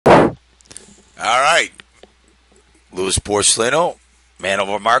All right. Louis Porcelino, Man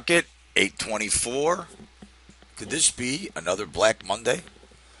Over Market, 824. Could this be another Black Monday?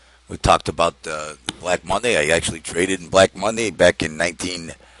 We talked about Black Monday. I actually traded in Black Monday back in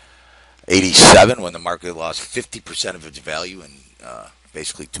 1987 when the market lost 50% of its value in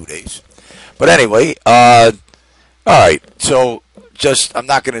basically 2 days. But anyway, all right. So just I'm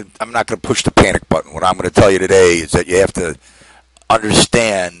not gonna push the panic button. What I'm going to tell you today is that you have to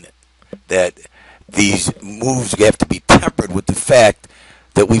understand that these moves have to be tempered with the fact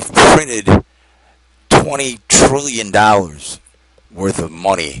that we've printed $20 trillion worth of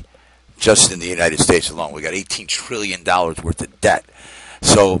money just in the United States alone. We got $18 trillion worth of debt.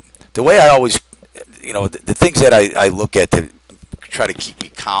 So the way I always, the things that I look at to try to keep me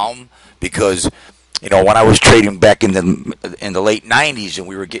calm, because when I was trading back in the late '90s and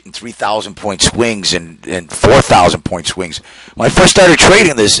we were getting 3,000 point swings and 4,000 point swings. When I first started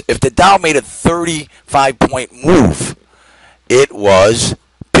trading this, if the Dow made a 35 point move, it was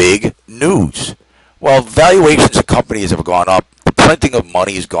big news. Well, valuations of companies have gone up, the printing of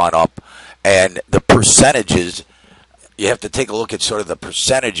money has gone up, and the percentages, you have to take a look at sort of the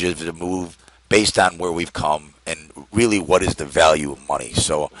percentages of the move based on where we've come and really what is the value of money.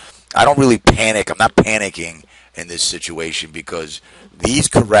 So I don't really panic. I'm not panicking in this situation because these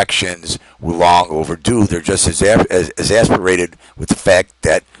corrections were long overdue. They're just as exasperated with the fact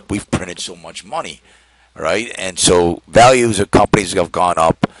that we've printed so much money, right? And so values of companies have gone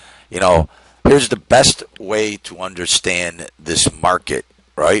up. Here's the best way to understand this market,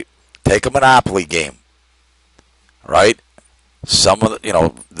 right? Take a monopoly game, right?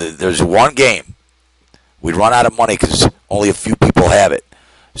 There's one game. We run out of money because only a few people have it.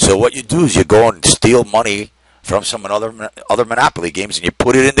 So what you do is you go and steal money from some other monopoly games and you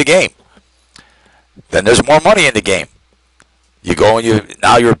put it in the game. Then there's more money in the game. You go and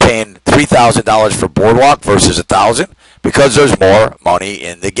now you're paying $3,000 for Boardwalk versus $1,000 because there's more money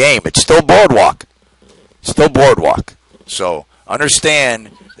in the game. It's still Boardwalk. Still Boardwalk. So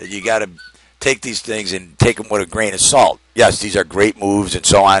understand that you got to take these things and take them with a grain of salt. Yes, these are great moves and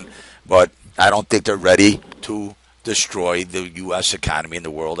so on, but I don't think they're ready to destroy the U.S. economy and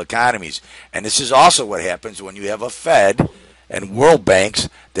the world economies. And this is also what happens when you have a Fed and world banks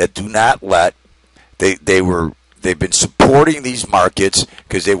that do not let they've been supporting these markets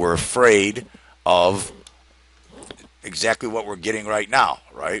because they were afraid of exactly what we're getting right now,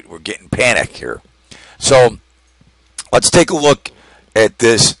 right? We're getting panic here. So let's take a look at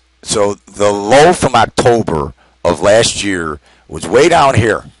this. So the low from October of last year was way down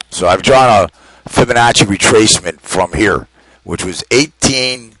here. So I've drawn a Fibonacci retracement from here, which was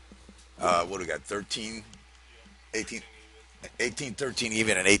 18, what do we got, 13, 18, 13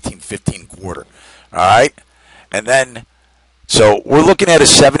 even, and 18.15 quarter. All right? And then, so we're looking at a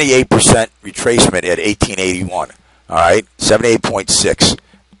 78% retracement at 1881. All right? 78.6%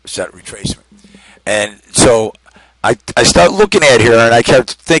 retracement. And so I start looking at here, and I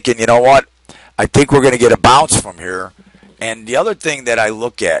kept thinking, you know what? I think we're going to get a bounce from here. And the other thing that I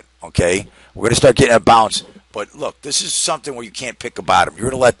look at, okay, we're going to start getting a bounce. But look, this is something where you can't pick a bottom.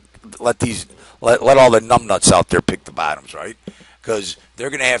 You're going to let all the numbnuts out there pick the bottoms, right? Because they're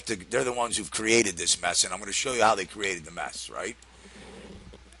going to have to. They're the ones who've created this mess, and I'm going to show you how they created the mess, right?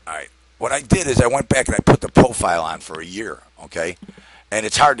 All right. What I did is I went back and I put the profile on for a year, okay? And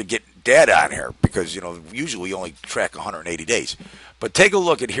it's hard to get data on here because usually we only track 180 days. But take a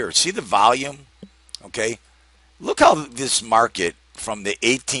look at here. See the volume, okay? Look how this market from the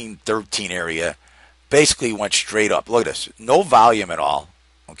 1813 area basically went straight up. Look at this. No volume at all.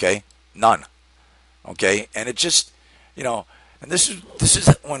 Okay? None. Okay? And it just, and this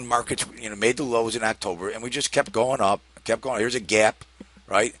is when markets, made the lows in October and we just kept going up, kept going. Here's a gap,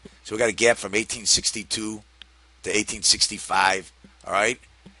 right? So we got a gap from 1862 to 1865, all right?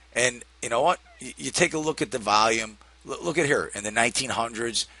 And you know what? You take a look at the volume. Look at here. In the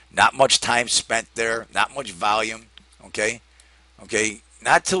 1900s, not much time spent there, not much volume, okay? Okay,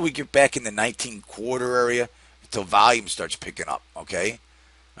 not till we get back in the 19 quarter area until volume starts picking up, okay?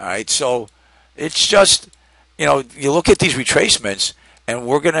 All right, so it's just, you look at these retracements and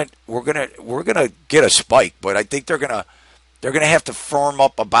we're gonna get a spike, but I think they're gonna have to firm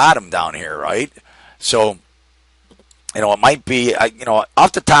up a bottom down here, right? So, it might be,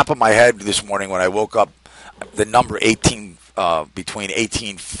 off the top of my head this morning when I woke up, the number 18 between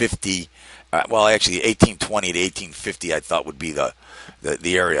 1850, actually 1820 to 1850, I thought would be the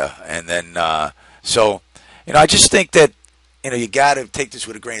area, and then I just think that you got to take this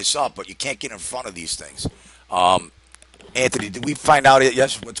with a grain of salt, but you can't get in front of these things. Anthony, did we find out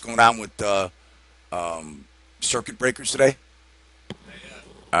what's going on with circuit breakers today?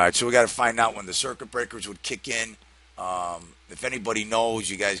 All right, so we got to find out when the circuit breakers would kick in. If anybody knows,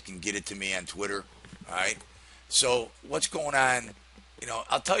 you guys can get it to me on Twitter. All right. So what's going on?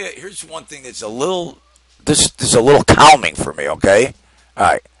 I'll tell you. Here's one thing that's a little this is a little calming for me. Okay. All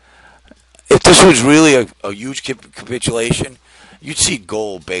right. If this was really a huge capitulation, you'd see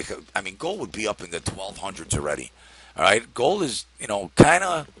gold. Gold would be up in the 1200s already. All right. Gold is kind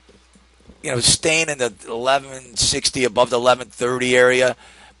of staying in the 1160 above the 1130 area.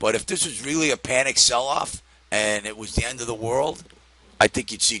 But if this was really a panic sell-off and it was the end of the world, I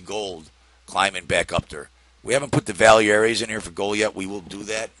think you'd see gold climbing back up there. We haven't put the value areas in here for gold yet. We will do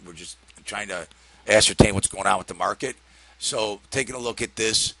that. We're just trying to ascertain what's going on with the market. So taking a look at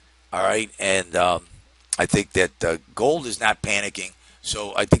this, all right, and I think that gold is not panicking.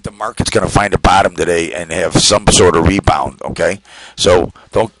 So I think the market's going to find a bottom today and have some sort of rebound. Okay, so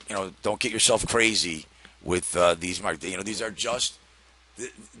don't get yourself crazy with these markets. These are just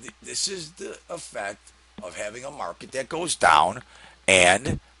this is the effect of having a market that goes down,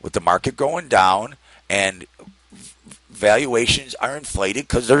 and with the market going down and valuations are inflated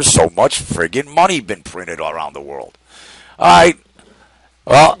because there's so much friggin' money been printed all around the world. All right,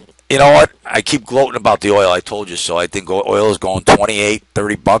 well. You know what? I keep gloating about the oil. I told you so. I think oil is going 28,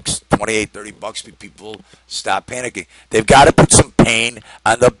 30 bucks, 28, 30 bucks. People stop panicking. They've got to put some pain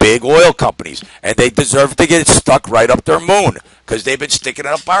on the big oil companies, and they deserve to get stuck right up their moon because they've been sticking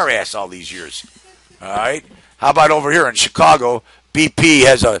it up our ass all these years. All right. How about over here in Chicago? BP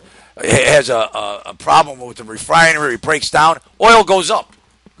has a problem with the refinery. It breaks down. Oil goes up.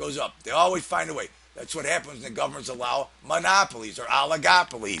 They always find a way. That's what happens when the governments allow monopolies or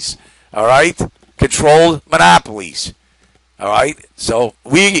oligopolies. All right? Controlled monopolies. All right? So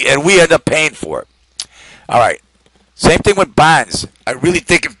we end up paying for it. All right. Same thing with bonds. I really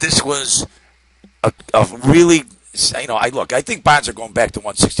think if this was a really, I think bonds are going back to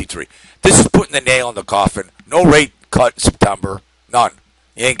 163. This is putting the nail in the coffin. No rate cut in September. None.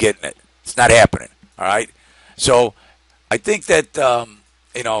 You ain't getting it. It's not happening. All right? So I think that,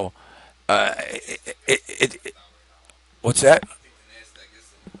 what's that?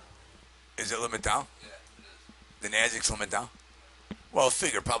 Is it limit down? The Nasdaq's limit down. Well,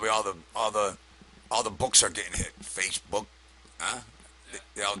 figure probably all the books are getting hit. Facebook, huh?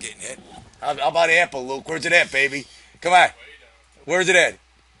 They're all getting hit. How about Apple, Luke? Where's it at, baby? Come on. Where's it at?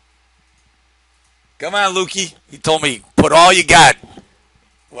 Come on, Lukey. He told me put all you got.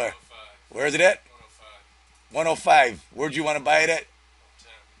 Where? Where's it at? 105. Where'd you want to buy it at?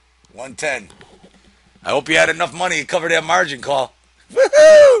 110. I hope you had enough money to cover that margin call.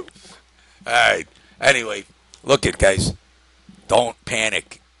 Woohoo! All right. Anyway, look it, guys. Don't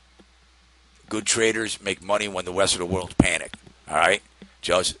panic. Good traders make money when the rest of the world's panic. All right?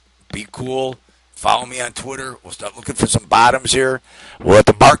 Just be cool. Follow me on Twitter. We'll start looking for some bottoms here. We'll let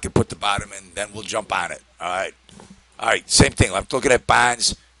the market put the bottom in, then we'll jump on it. All right? All right, same thing. I'm looking at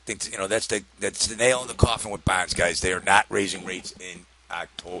bonds. I think that's the nail in the coffin with bonds, guys. They are not raising rates in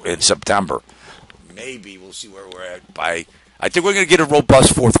September. Maybe we'll see where we're at by. I think we're going to get a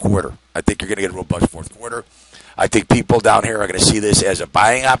robust fourth quarter. I think you're going to get a robust fourth quarter. I think people down here are going to see this as a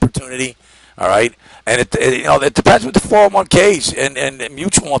buying opportunity. All right, and it depends with the 401ks and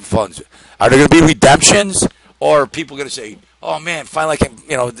mutual funds. Are there going to be redemptions, or are people going to say, "Oh man, finally I can,"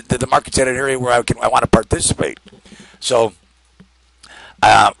 the market's at an area where I want to participate. So,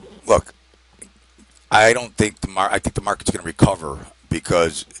 look, I don't think I think the market's going to recover.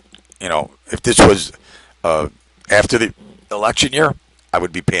 Because, if this was after the election year, I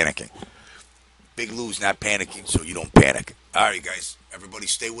would be panicking. Big Lou's not panicking, so you don't panic. All right, guys. Everybody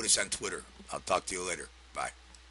stay with us on Twitter. I'll talk to you later.